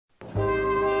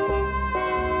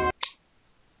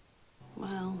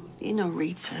know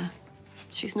Rita.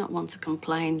 She's not one to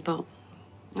complain, but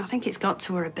I think it's got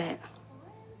to her a bit.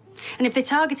 And if they're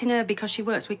targeting her because she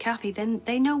works with Kathy, then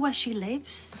they know where she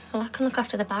lives. Well, I can look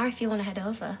after the bar if you want to head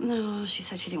over. No, she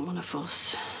said she didn't want to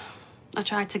fuss. I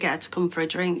tried to get her to come for a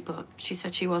drink, but she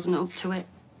said she wasn't up to it.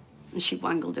 And she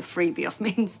wangled a freebie off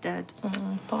me instead.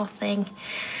 Oh, poor thing.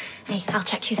 Hey, I'll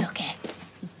check she's okay.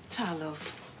 Ta,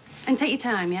 love. And take your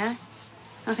time, yeah?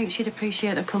 I think she'd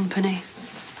appreciate the company.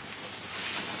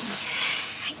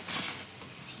 Right.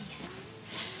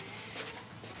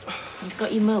 You've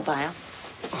got your mobile?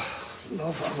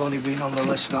 Love, I've only been on the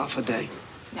list half a day.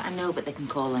 Yeah, I know, but they can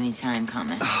call any time, can't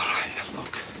they? All right,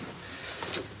 look.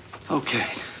 OK.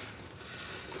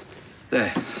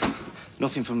 There.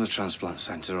 Nothing from the transplant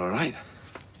centre, all right?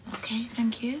 OK,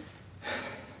 thank you.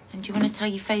 And do you want to tell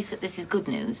your face that this is good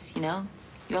news, you know?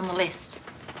 You're on the list,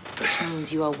 which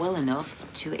means you are well enough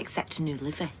to accept a new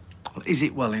liver. Well, is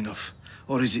it well enough,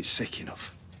 or is it sick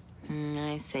enough?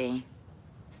 I see.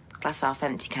 Glass half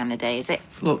empty kind of day, is it?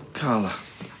 Look, Carla,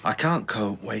 I can't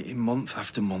cope waiting month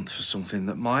after month for something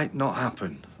that might not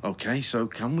happen, OK? So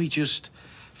can we just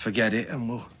forget it and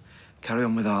we'll carry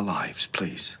on with our lives,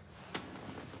 please?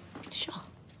 Sure.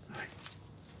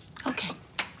 OK.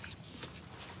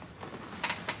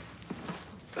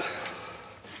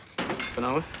 An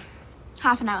hour?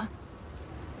 Half an hour.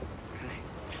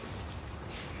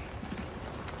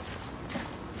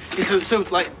 Okay. So,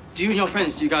 like, do you and your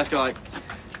friends, do you guys go, like,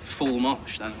 full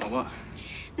mosh then, or what?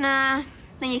 Nah,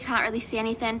 then you can't really see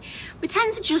anything. We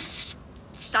tend to just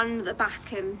stand at the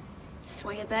back and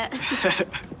sway a bit.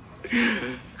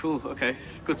 Cool, OK.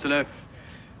 Good to know.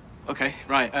 OK,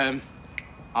 right,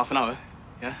 half an hour,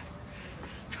 yeah?